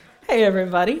Hey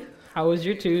everybody, how was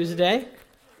your Tuesday?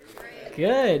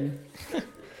 Good.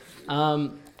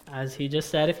 As he just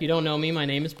said, if you don't know me, my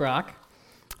name is Brock.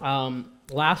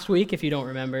 Last week, if you don't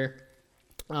remember,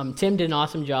 Tim did an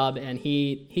awesome job, and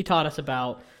he taught us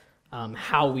about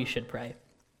how we should pray.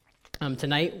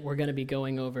 Tonight, we're going to be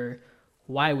going over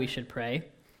why we should pray,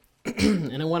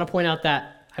 and I want to point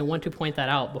that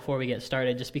out before we get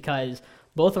started, just because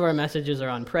both of our messages are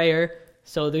on prayer,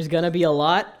 so there's going to be a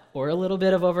lot or a little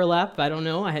bit of overlap. I don't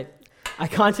know. I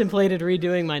contemplated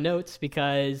redoing my notes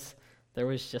because there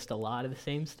was just a lot of the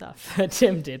same stuff that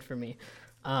Tim did for me.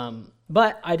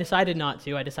 But I decided not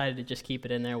to. I decided to just keep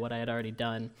it in there, what I had already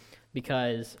done,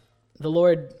 because the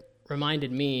Lord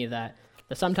reminded me that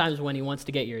sometimes when he wants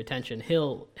to get your attention,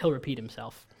 he'll repeat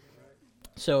himself.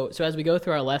 So as we go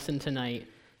through our lesson tonight,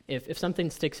 if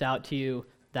something sticks out to you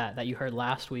that you heard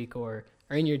last week or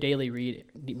in your daily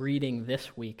reading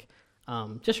this week,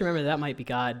 just remember that might be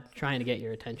God trying to get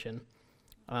your attention.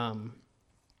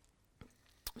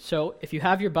 So if you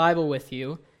have your Bible with you,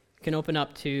 you can open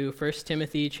up to 1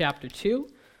 Timothy chapter 2,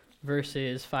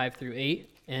 verses 5 through 8.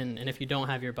 And if you don't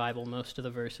have your Bible, most of the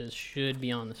verses should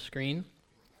be on the screen.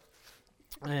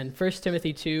 And 1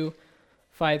 Timothy 2,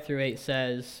 5 through 8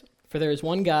 says, "For there is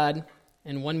one God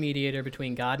and one mediator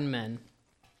between God and men,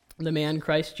 the man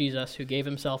Christ Jesus, who gave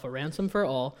himself a ransom for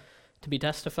all, to be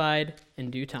testified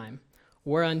in due time.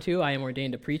 Whereunto I am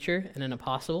ordained a preacher and an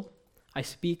apostle. I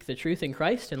speak the truth in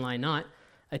Christ and lie not,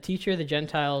 a teacher of the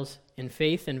Gentiles in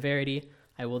faith and verity.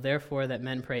 I will therefore that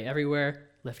men pray everywhere,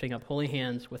 lifting up holy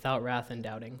hands without wrath and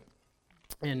doubting."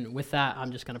 And with that,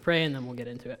 I'm just going to pray and then we'll get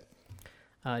into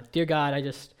it. Dear God,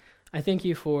 I thank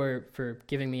you for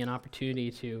giving me an opportunity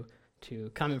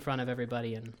to come in front of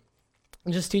everybody and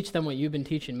just teach them what you've been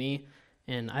teaching me.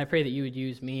 And I pray that you would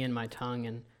use me and my tongue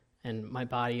and my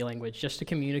body language just to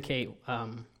communicate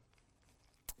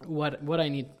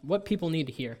what people need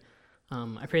to hear.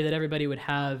 I pray that everybody would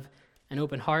have an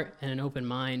open heart and an open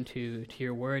mind to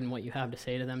your word and what you have to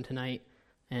say to them tonight.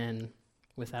 And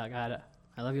with that, God,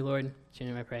 I love you, Lord. In your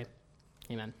name I pray.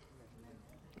 Amen.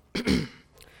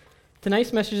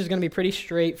 Tonight's message is going to be pretty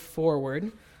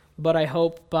straightforward, but I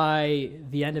hope by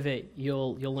the end of it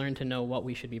you'll learn to know what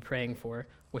we should be praying for,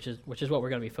 which is what we're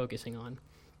going to be focusing on,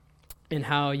 and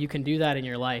how you can do that in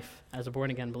your life as a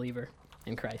born-again believer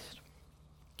in Christ.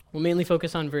 We'll mainly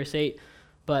focus on verse 8,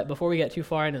 but before we get too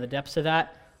far into the depths of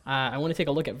that, I want to take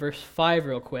a look at verse 5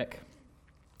 real quick.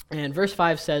 And verse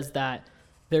 5 says that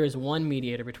there is one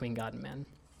mediator between God and man.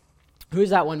 Who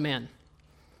is that one man?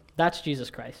 That's Jesus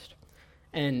Christ.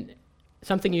 And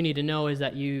something you need to know is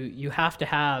that you have to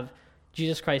have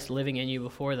Jesus Christ living in you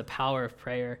before the power of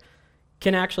prayer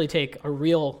can actually take a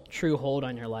real, true hold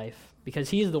on your life,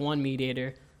 because he's the one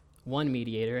mediator,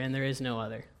 and there is no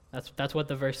other. That's what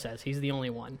the verse says. He's the only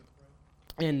one.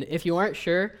 And if you aren't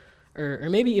sure, or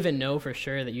maybe even know for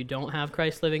sure that you don't have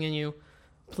Christ living in you,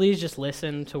 please just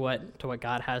listen to what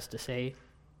God has to say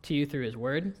to you through his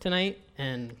word tonight,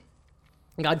 and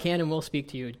God can and will speak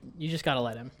to you. You just got to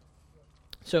let him.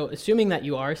 So assuming that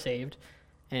you are saved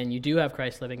and you do have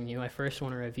Christ living in you, I first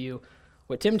want to review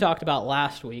what Tim talked about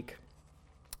last week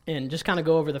and just kind of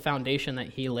go over the foundation that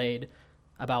he laid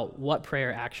about what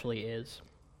prayer actually is.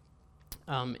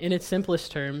 In its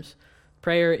simplest terms,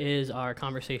 prayer is our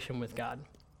conversation with God.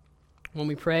 When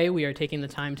we pray, we are taking the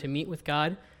time to meet with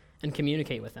God and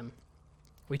communicate with him.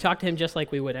 We talk to him just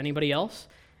like we would anybody else.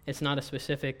 It's not a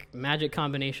specific magic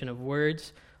combination of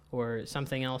words or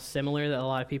something else similar that a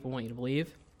lot of people want you to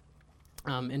believe.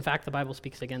 In fact, the Bible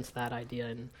speaks against that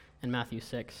idea in Matthew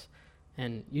 6.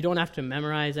 And you don't have to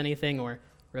memorize anything or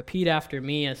repeat after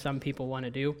me, as some people want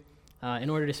to do, in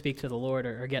order to speak to the Lord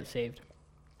or get saved.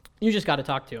 You just got to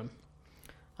talk to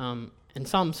him. And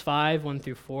Psalms 5, 1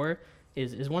 through 4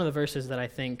 is one of the verses that I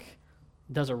think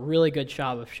does a really good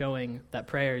job of showing that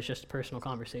prayer is just a personal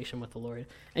conversation with the Lord.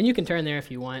 And you can turn there if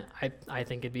you want. I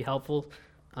think it'd be helpful.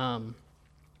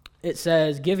 It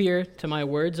says, "Give ear to my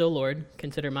words, O Lord,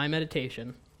 consider my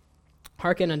meditation.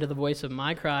 Hearken unto the voice of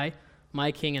my cry,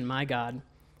 my King and my God.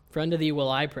 For unto thee will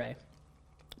I pray.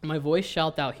 My voice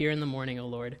shalt thou hear in the morning, O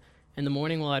Lord. In the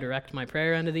morning will I direct my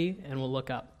prayer unto thee, and will look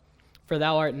up. For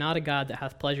thou art not a God that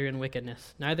hath pleasure in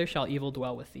wickedness, neither shall evil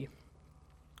dwell with thee."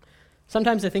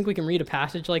 Sometimes I think we can read a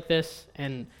passage like this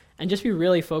and just be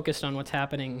really focused on what's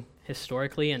happening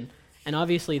historically, and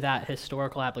obviously that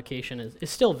historical application is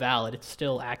still valid, it's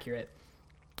still accurate.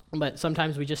 But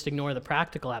sometimes we just ignore the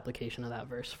practical application of that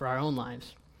verse for our own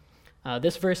lives.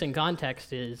 This verse in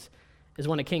context is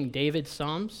one of King David's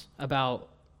Psalms about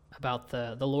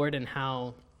the Lord and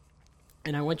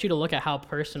I want you to look at how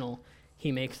personal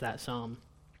he makes that psalm.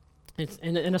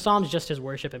 And the psalm is just his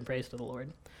worship and praise to the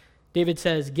Lord. David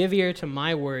says, "Give ear to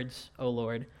my words, O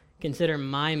Lord. Consider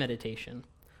my meditation.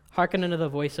 Hearken unto the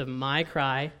voice of my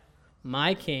cry,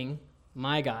 my King,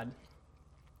 my God."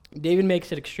 David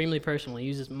makes it extremely personal. He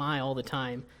uses "my" all the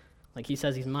time. Like he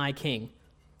says he's my king.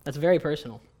 That's very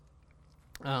personal.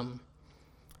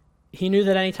 He knew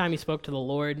that anytime he spoke to the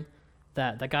Lord,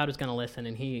 that God was going to listen,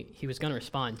 and he was going to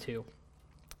respond too.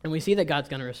 And we see that God's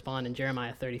going to respond in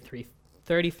Jeremiah 33,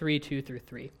 2 through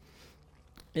 3.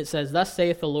 It says, "Thus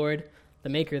saith the Lord, the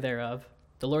maker thereof,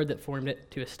 the Lord that formed it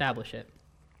to establish it.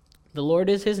 The Lord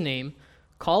is his name.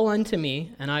 Call unto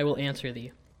me, and I will answer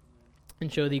thee,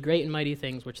 and show thee great and mighty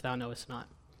things which thou knowest not."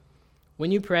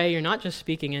 When you pray, you're not just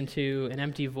speaking into an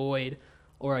empty void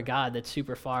or a God that's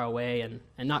super far away and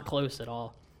not close at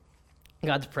all.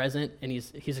 God's present, and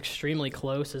he's extremely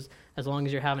close as long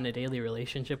as you're having a daily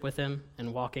relationship with him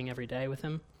and walking every day with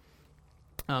him.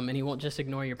 And he won't just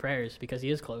ignore your prayers because he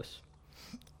is close.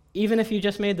 Even if you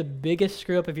just made the biggest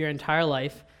screw up of your entire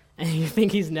life and you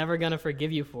think he's never going to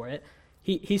forgive you for it,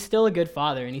 he's still a good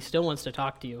father, and he still wants to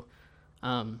talk to you.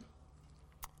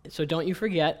 So don't you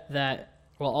forget that.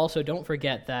 Well, also don't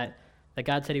forget that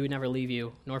God said he would never leave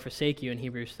you nor forsake you in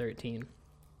Hebrews 13.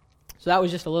 So that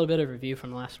was just a little bit of review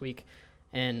from last week.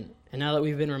 And now that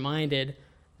we've been reminded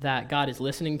that God is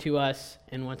listening to us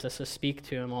and wants us to speak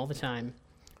to him all the time,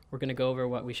 we're going to go over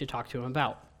what we should talk to him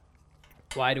about.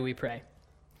 Why do we pray?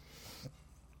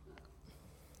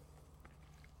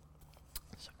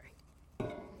 Sorry.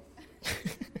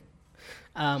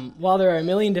 While there are a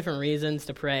million different reasons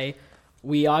to pray,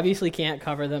 we obviously can't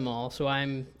cover them all, so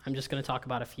I'm just going to talk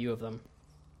about a few of them.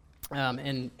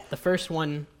 And the first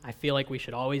one I feel like we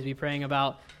should always be praying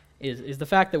about is the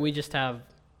fact that we just have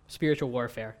spiritual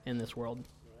warfare in this world.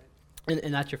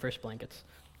 And that's your first blankets.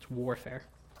 It's warfare.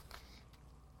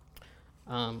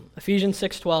 Ephesians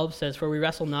 6:12 says, "For we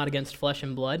wrestle not against flesh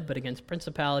and blood, but against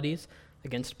principalities,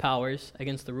 against powers,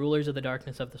 against the rulers of the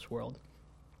darkness of this world,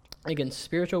 against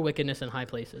spiritual wickedness in high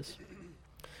places."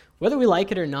 Whether we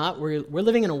like it or not, we're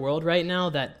living in a world right now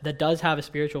that does have a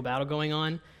spiritual battle going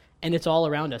on, and it's all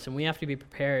around us, and we have to be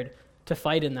prepared to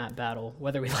fight in that battle,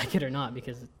 whether we like it or not,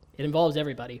 because it involves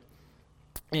everybody.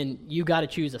 And you got to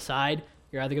choose a side.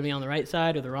 You're either going to be on the right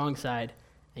side or the wrong side,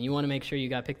 and you want to make sure you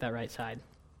got to pick that right side.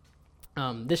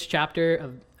 This chapter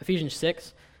of Ephesians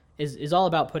 6 is all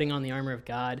about putting on the armor of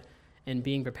God and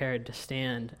being prepared to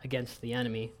stand against the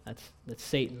enemy. That's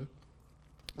Satan.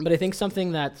 But I think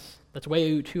something that's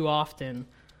way too often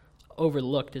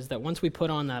overlooked is that once we put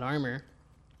on that armor,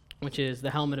 which is the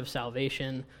helmet of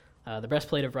salvation, the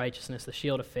breastplate of righteousness, the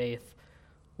shield of faith,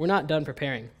 we're not done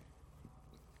preparing.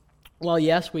 While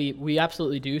yes, we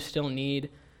absolutely do still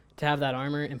need to have that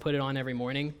armor and put it on every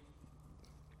morning,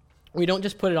 we don't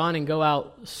just put it on and go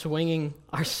out swinging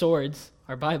our swords,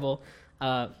 our Bible,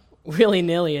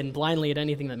 willy-nilly and blindly at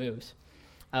anything that moves.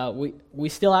 We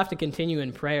still have to continue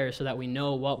in prayer so that we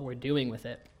know what we're doing with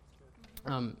it.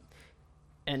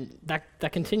 And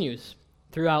that continues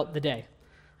throughout the day.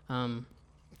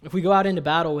 If we go out into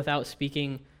battle without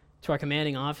speaking to our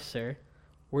commanding officer,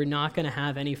 we're not going to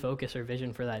have any focus or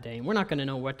vision for that day, and we're not going to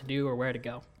know what to do or where to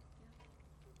go.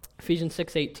 Ephesians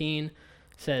 6:18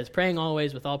 says, "Praying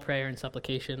always with all prayer and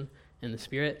supplication in the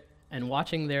Spirit, and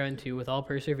watching thereunto with all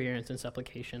perseverance and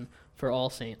supplication for all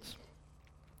saints."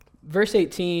 Verse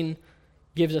 18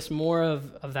 gives us more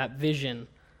of that vision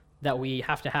that we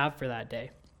have to have for that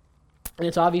day. And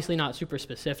it's obviously not super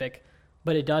specific,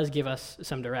 but it does give us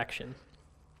some direction.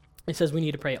 It says we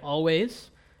need to pray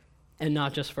always, and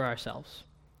not just for ourselves,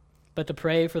 but to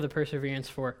pray for the perseverance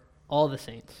for all the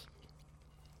saints.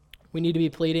 We need to be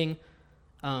pleading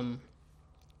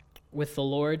with the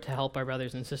Lord to help our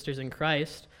brothers and sisters in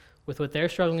Christ with what they're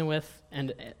struggling with,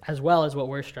 and as well as what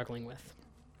we're struggling with.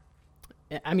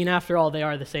 I mean, after all, they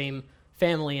are the same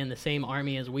family and the same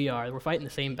army as we are. We're fighting the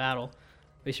same battle.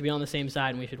 We should be on the same side,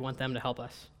 and we should want them to help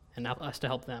us, and not us to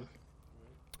help them.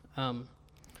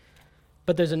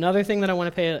 But there's another thing that I want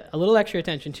to pay a little extra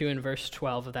attention to in verse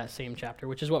 12 of that same chapter,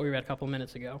 which is what we read a couple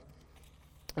minutes ago.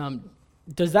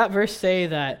 Does that verse say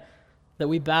that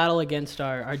we battle against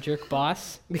our jerk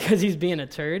boss because he's being a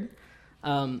turd?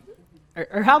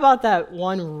 Or how about that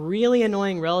one really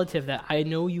annoying relative that I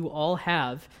know you all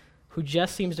have who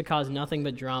just seems to cause nothing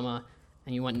but drama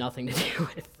and you want nothing to do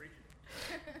with?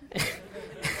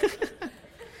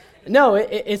 No,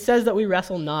 it says that we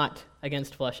wrestle not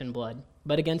against flesh and blood,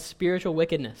 but against spiritual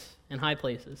wickedness in high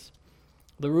places.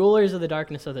 The rulers of the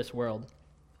darkness of this world.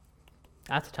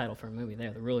 That's a title for a movie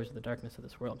there, The Rulers of the Darkness of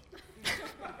This World.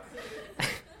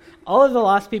 All of the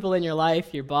lost people in your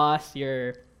life, your boss,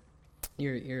 your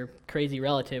crazy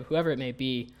relative, whoever it may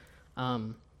be,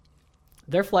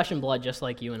 They're flesh and blood just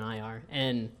like you and I are,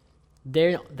 and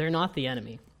they're not the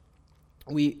enemy.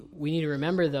 We need to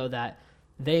remember, though, that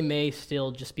they may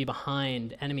still just be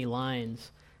behind enemy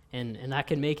lines, and that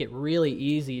can make it really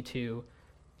easy to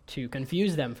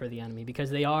confuse them for the enemy, because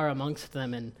they are amongst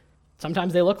them, and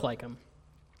sometimes they look like them.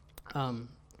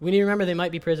 We need to remember they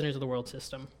might be prisoners of the world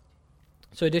system.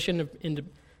 So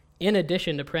in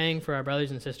addition to praying for our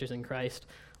brothers and sisters in Christ,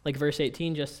 like verse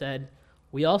 18 just said,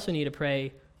 we also need to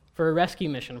pray for a rescue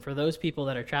mission for those people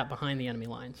that are trapped behind the enemy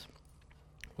lines.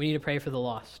 We need to pray for the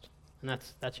lost. And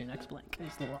that's your next blank,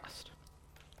 is the lost.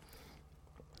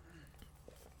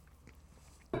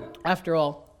 After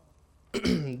all,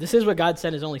 this is what God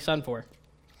sent his only Son for.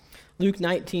 Luke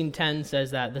 19:10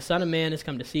 says that the Son of Man has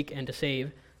come to seek and to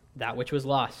save that which was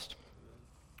lost.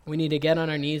 We need to get on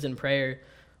our knees in prayer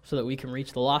so that we can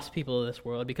reach the lost people of this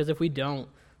world, because if we don't,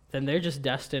 then they're just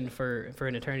destined for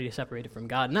an eternity separated from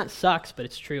God. And that sucks, but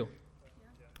it's true.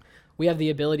 We have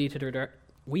the ability to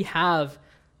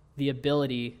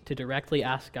directly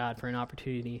ask God for an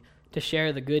opportunity to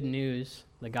share the good news,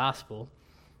 the gospel,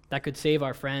 that could save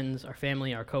our friends, our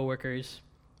family, our coworkers,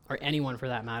 or anyone for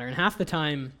that matter. And half the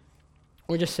time,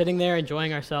 we're just sitting there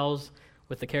enjoying ourselves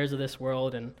with the cares of this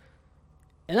world, and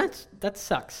that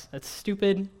sucks. That's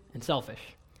stupid and selfish.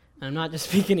 And I'm not just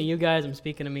speaking to you guys, I'm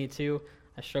speaking to me too.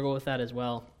 I struggle with that as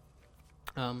well.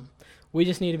 We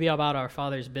just need to be about our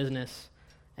Father's business,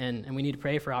 and we need to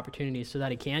pray for opportunities so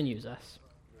that he can use us.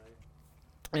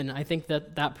 And I think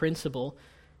that principle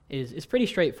is pretty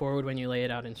straightforward when you lay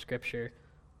it out in Scripture,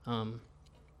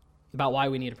 about why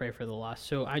we need to pray for the lost.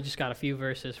 So I just got a few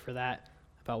verses for that,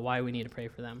 about why we need to pray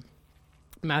for them.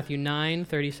 Matthew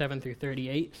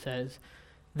 9:37-38 says,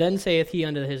 Then saith he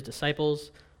unto his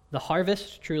disciples, The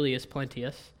harvest truly is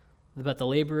plenteous, but the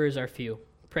laborers are few.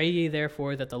 Pray ye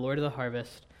therefore that the Lord of the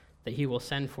harvest, that he will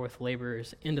send forth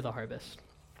laborers into the harvest.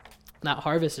 That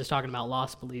harvest is talking about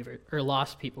lost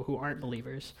people who aren't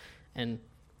believers. And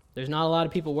there's not a lot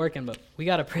of people working, but we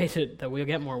got to pray that we'll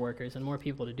get more workers and more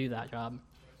people to do that job.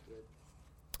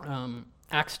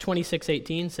 Acts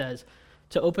 26:18 says,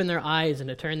 To open their eyes and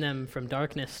to turn them from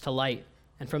darkness to light,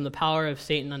 and from the power of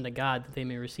Satan unto God, that they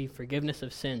may receive forgiveness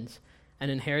of sins,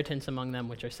 and inheritance among them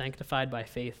which are sanctified by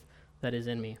faith that is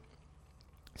in me.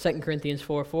 2 Corinthians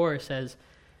 4:4 says,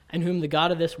 And whom the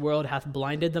God of this world hath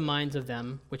blinded the minds of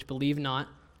them which believe not,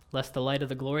 lest the light of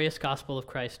the glorious gospel of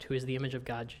Christ, who is the image of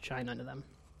God, should shine unto them.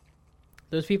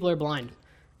 Those people are blind,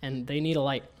 and they need a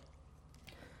light.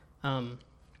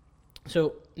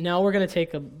 So now we're going to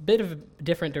take a bit of a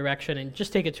different direction and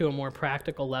just take it to a more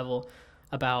practical level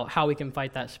about how we can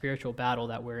fight that spiritual battle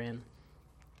that we're in.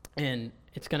 And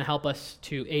it's going to help us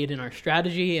to aid in our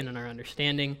strategy and in our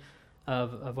understanding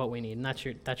of what we need. And that's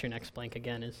your next blank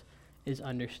again, is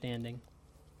understanding.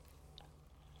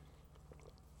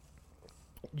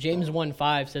 James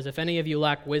 1:5 says, If any of you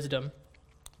lack wisdom,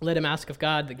 let him ask of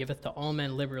God, that giveth to all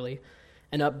men liberally,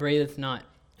 and upbraideth not,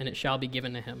 and it shall be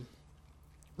given to him.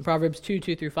 Proverbs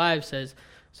 2:2-5 says,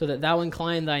 So that thou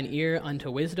incline thine ear unto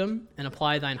wisdom, and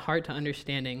apply thine heart to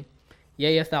understanding.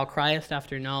 Yea, if thou criest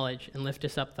after knowledge, and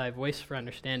liftest up thy voice for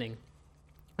understanding.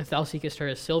 If thou seekest her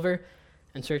as silver,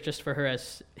 and searchest for her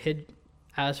as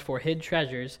for hid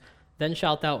treasures, then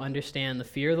shalt thou understand the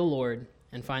fear of the Lord,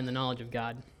 and find the knowledge of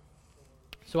God.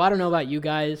 So I don't know about you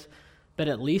guys, but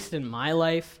at least in my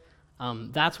life,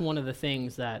 that's one of the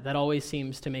things that always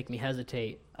seems to make me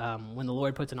hesitate when the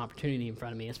Lord puts an opportunity in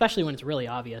front of me, especially when it's really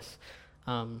obvious.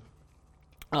 I'll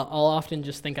often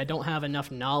just think I don't have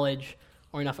enough knowledge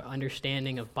or enough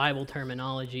understanding of Bible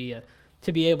terminology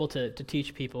to be able to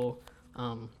teach people.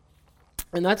 And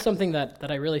that's something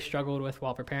that I really struggled with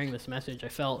while preparing this message. I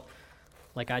felt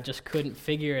like I just couldn't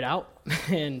figure it out,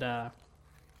 and I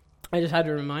just had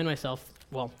to remind myself,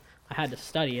 I had to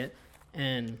study it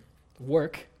and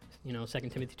work. 2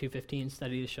 Timothy 2:15,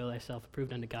 study to show thyself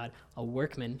approved unto God, a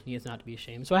workman needs not to be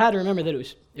ashamed. So I had to remember that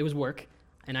it was work,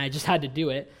 and I just had to do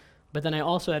it. But then I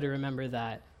also had to remember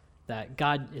that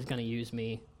God is going to use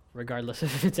me regardless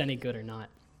if it's any good or not.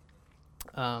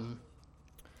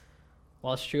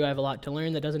 While it's true I have a lot to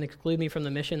learn, that doesn't exclude me from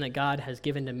the mission that God has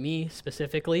given to me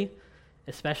specifically,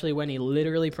 especially when he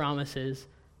literally promises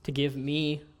to give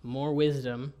me more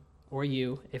wisdom, or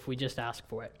you, if we just ask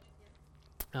for it.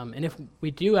 And if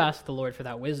we do ask the Lord for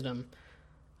that wisdom,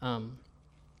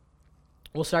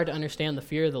 we'll start to understand the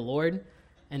fear of the Lord,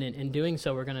 and in doing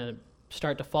so, we're going to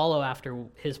start to follow after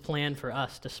his plan for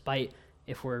us, despite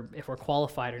if we're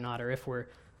qualified or not, or if we're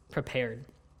prepared.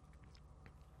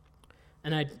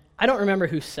 And I don't remember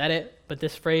who said it, but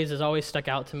this phrase has always stuck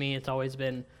out to me. It's always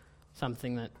been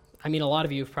something that, a lot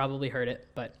of you have probably heard it,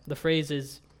 but the phrase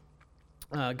is,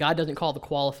 God doesn't call the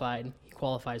qualified, he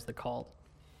qualifies the called.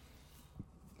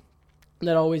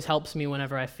 That always helps me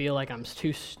whenever I feel like I'm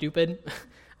too stupid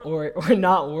or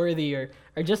not worthy or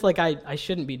just like I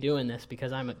shouldn't be doing this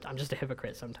because I'm just a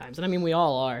hypocrite sometimes. And I mean, we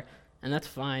all are, and that's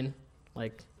fine.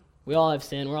 Like, we all have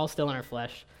sin. We're all still in our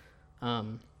flesh.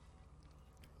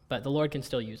 But the Lord can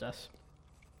still use us.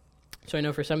 So I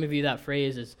know for some of you that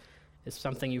phrase is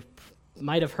something you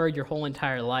might have heard your whole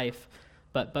entire life.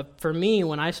 But for me,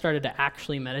 when I started to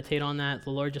actually meditate on that, the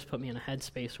Lord just put me in a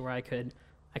headspace where I could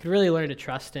really learn to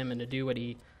trust him and to do what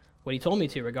he told me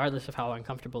to, regardless of how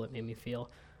uncomfortable it made me feel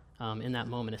in that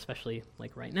moment, especially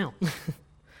like right now.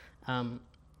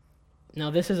 Now,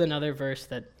 this is another verse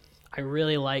that I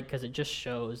really like because it just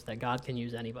shows that God can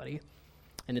use anybody.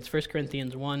 And it's 1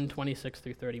 Corinthians 1, 26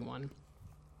 through 31.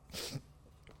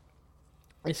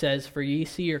 It says, "For ye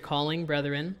see your calling,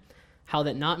 brethren, how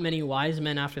that not many wise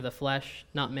men after the flesh,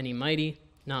 not many mighty,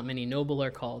 not many noble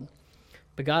are called.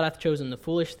 But God hath chosen the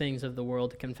foolish things of the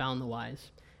world to confound the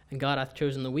wise. And God hath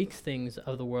chosen the weak things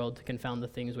of the world to confound the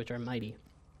things which are mighty.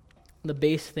 The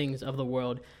base things of the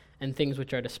world and things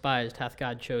which are despised hath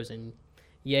God chosen,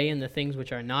 yea, and the things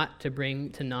which are not, to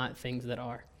bring to naught things that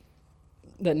are,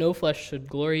 that no flesh should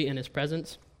glory in his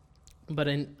presence. But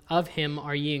of him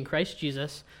are ye in Christ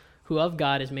Jesus, who of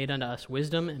God is made unto us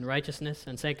wisdom and righteousness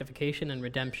and sanctification and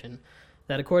redemption,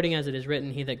 that according as it is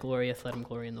written, he that glorieth, let him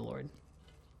glory in the Lord."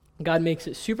 God makes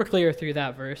it super clear through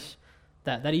that verse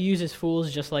that he uses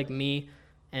fools just like me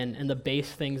and the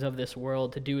base things of this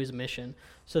world to do his mission,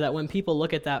 so that when people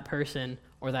look at that person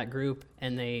or that group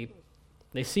and they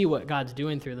see what God's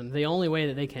doing through them, the only way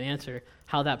that they can answer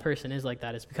how that person is like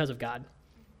that is because of God.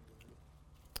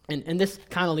 And this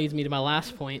kind of leads me to my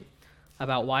last point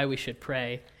about why we should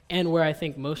pray, and where I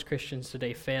think most Christians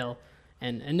today fail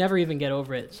and never even get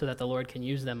over it so that the Lord can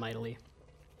use them mightily.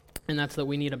 And that's that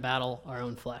we need to battle our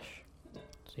own flesh.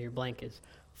 So your blank is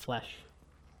flesh.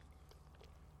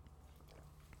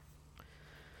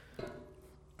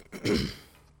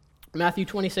 Matthew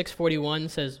 26:41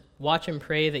 says, "Watch and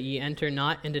pray that ye enter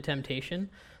not into temptation.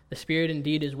 The spirit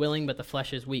indeed is willing, but the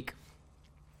flesh is weak."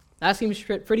 That seems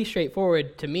pretty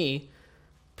straightforward to me.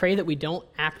 Pray that we don't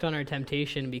act on our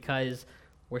temptation because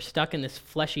we're stuck in this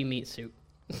fleshy meat suit.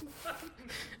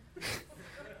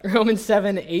 Romans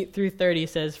 7:8 through 30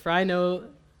 says, "For I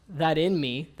know that in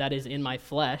me, that is in my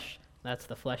flesh," that's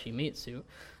the fleshy meat suit,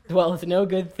 "dwelleth no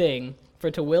good thing.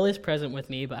 For to will is present with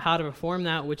me, but how to perform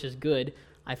that which is good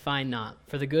I find not.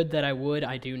 For the good that I would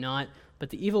I do not, but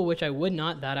the evil which I would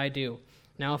not, that I do.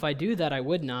 Now if I do that I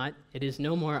would not, it is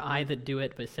no more I that do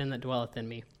it, but sin that dwelleth in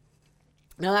me."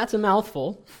 Now that's a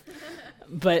mouthful,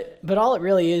 but all it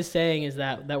really is saying is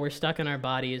that we're stuck in our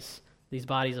bodies, these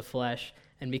bodies of flesh,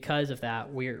 and because of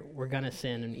that, we're going to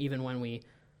sin, and even when we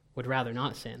would rather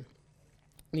not sin.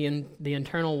 The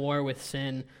internal war with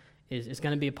sin is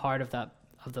going to be a part of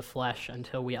the flesh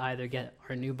until we either get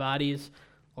our new bodies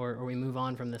or we move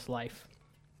on from this life.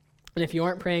 And if you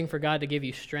aren't praying for God to give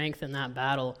you strength in that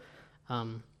battle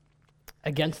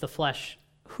against the flesh,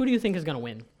 who do you think is going to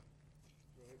win?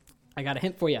 I got a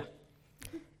hint for you.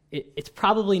 It's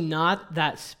probably not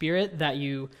that spirit that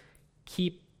you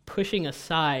keep pushing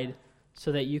aside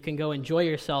so that you can go enjoy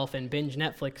yourself and binge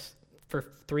Netflix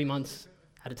for 3 months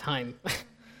at a time.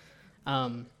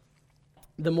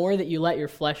 The more that you let your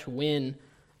flesh win,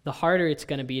 the harder it's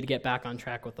going to be to get back on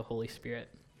track with the Holy Spirit.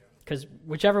 Because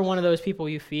whichever one of those people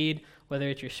you feed, whether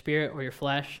it's your spirit or your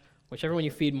flesh, whichever one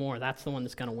you feed more, that's the one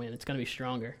that's going to win. It's going to be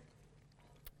stronger.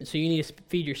 And so you need to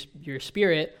feed your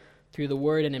spirit through the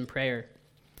word and in prayer,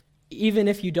 even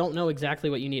if you don't know exactly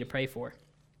what you need to pray for.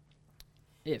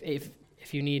 If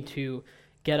you need to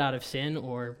get out of sin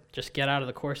or just get out of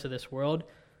the course of this world,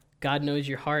 God knows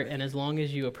your heart, and as long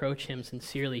as you approach him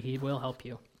sincerely, he will help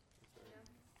you.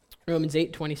 Yeah. Romans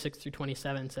 8:26 through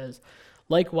 27 says,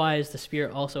 "Likewise the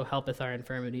Spirit also helpeth our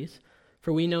infirmities,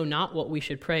 for we know not what we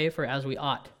should pray for as we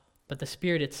ought, but the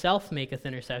Spirit itself maketh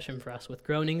intercession for us with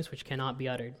groanings which cannot be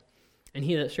uttered. And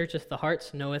he that searcheth the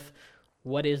hearts knoweth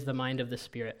what is the mind of the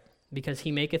Spirit, because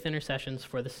he maketh intercessions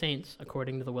for the saints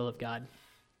according to the will of God."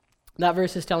 That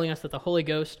verse is telling us that the Holy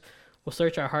Ghost will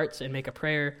search our hearts and make a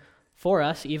prayer for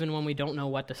us even when we don't know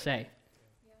what to say.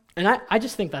 And I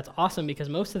just think that's awesome, because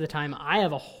most of the time I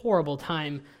have a horrible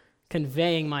time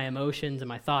conveying my emotions and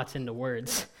my thoughts into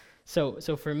words. So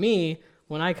for me,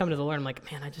 when I come to the Lord, I'm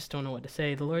like, man, I just don't know what to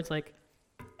say. The Lord's like,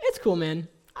 it's cool, man.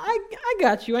 I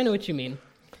got you. I know what you mean.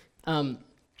 And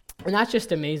that's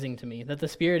just amazing to me, that the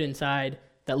Spirit inside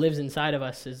that lives inside of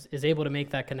us is able to make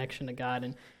that connection to God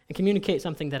and communicate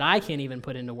something that I can't even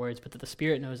put into words, but that the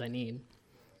Spirit knows I need.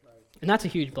 And that's a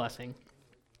huge blessing.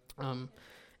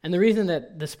 And the reason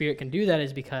that the Spirit can do that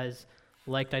is because,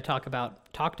 like I talked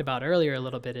about earlier a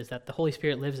little bit, is that the Holy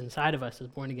Spirit lives inside of us as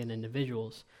born-again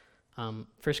individuals. 1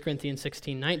 Corinthians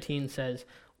 16:19 says,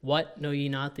 "What, know ye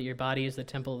not that your body is the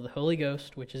temple of the Holy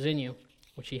Ghost, which is in you,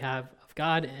 which ye have of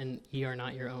God, and ye are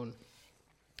not your own."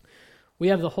 We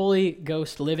have the Holy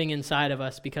Ghost living inside of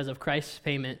us because of Christ's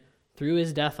payment through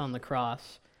his death on the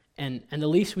cross. And the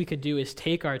least we could do is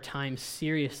take our time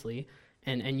seriously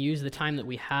and use the time that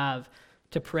we have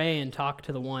to pray and talk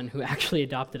to the one who actually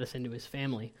adopted us into his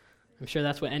family. I'm sure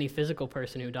that's what any physical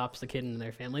person who adopts the kid into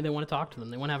their family, they want to talk to them.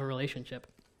 They want to have a relationship.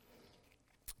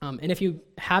 And if you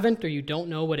haven't or you don't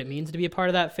know what it means to be a part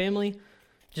of that family,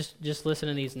 just listen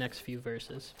to these next few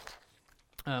verses.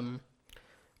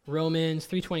 Romans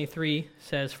 3:23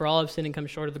 says, "For all have sinned and come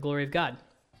short of the glory of God."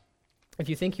 If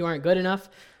you think you aren't good enough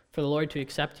for the Lord to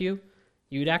accept you,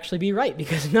 you'd actually be right,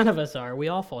 because none of us are. We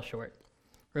all fall short.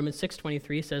 Romans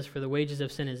 6:23 says, "For the wages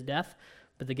of sin is death,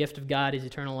 but the gift of God is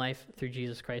eternal life through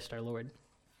Jesus Christ our Lord."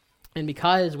 And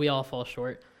because we all fall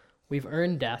short, we've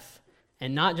earned death,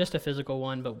 and not just a physical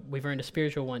one, but we've earned a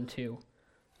spiritual one too.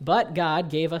 But God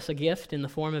gave us a gift in the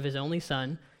form of his only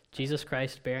Son, Jesus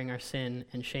Christ, bearing our sin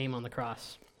and shame on the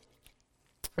cross.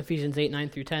 Ephesians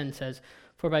 8:9-10 says,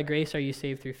 "For by grace are you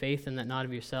saved through faith, and that not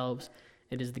of yourselves.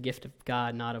 It is the gift of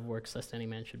God, not of works, lest any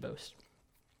man should boast."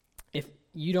 If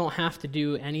you don't have to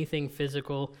do anything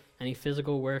physical, any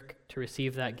physical work to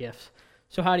receive that gift.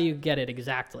 So how do you get it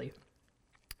exactly?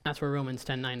 That's where Romans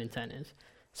 10:9-10 is. It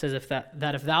says, if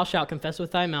thou shalt confess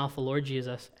with thy mouth the Lord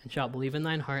Jesus, and shalt believe in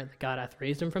thine heart that God hath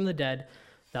raised him from the dead,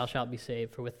 thou shalt be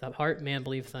saved. For with the heart man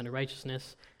believeth unto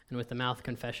righteousness, and with the mouth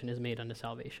confession is made unto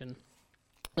salvation.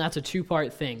 That's a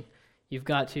two-part thing. You've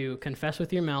got to confess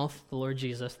with your mouth the Lord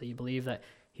Jesus, that you believe that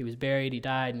he was buried, he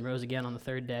died, and rose again on the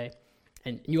third day.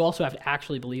 And you also have to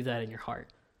actually believe that in your heart.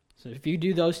 So if you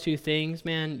do those two things,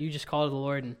 man, you just call to the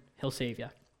Lord and he'll save you.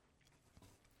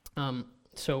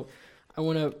 So I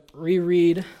want to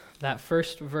reread that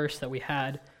first verse that we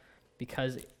had,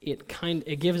 because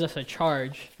it gives us a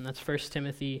charge, and that's 1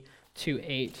 Timothy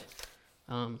 2:8.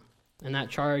 And that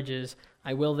charge is,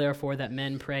 "I will therefore that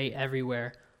men pray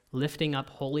everywhere, lifting up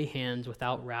holy hands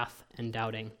without wrath and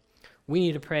doubting." We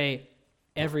need to pray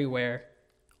everywhere,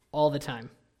 all the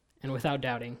time, and without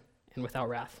doubting and without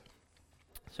wrath.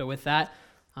 So with that,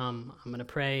 I'm going to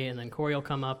pray, and then Corey will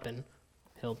come up and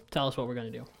he'll tell us what we're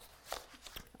going to do.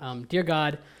 Dear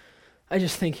God, I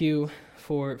just thank you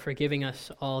for giving us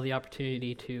all the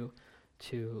opportunity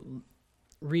to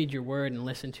read your word and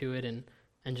listen to it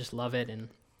and just love it. And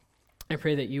I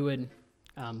pray that you would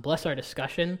bless our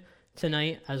discussion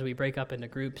tonight as we break up into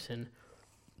groups, and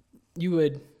you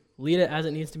would lead it as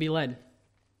it needs to be led.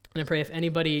 And I pray if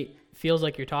anybody feels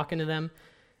like you're talking to them,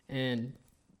 and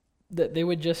that they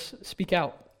would just speak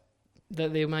out,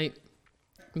 that they might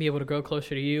be able to grow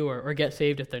closer to you or get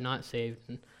saved if they're not saved.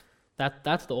 And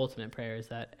that's the ultimate prayer, is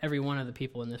that every one of the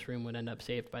people in this room would end up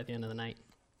saved by the end of the night.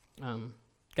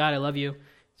 God, I love you.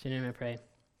 It's in your name I pray.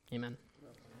 Amen.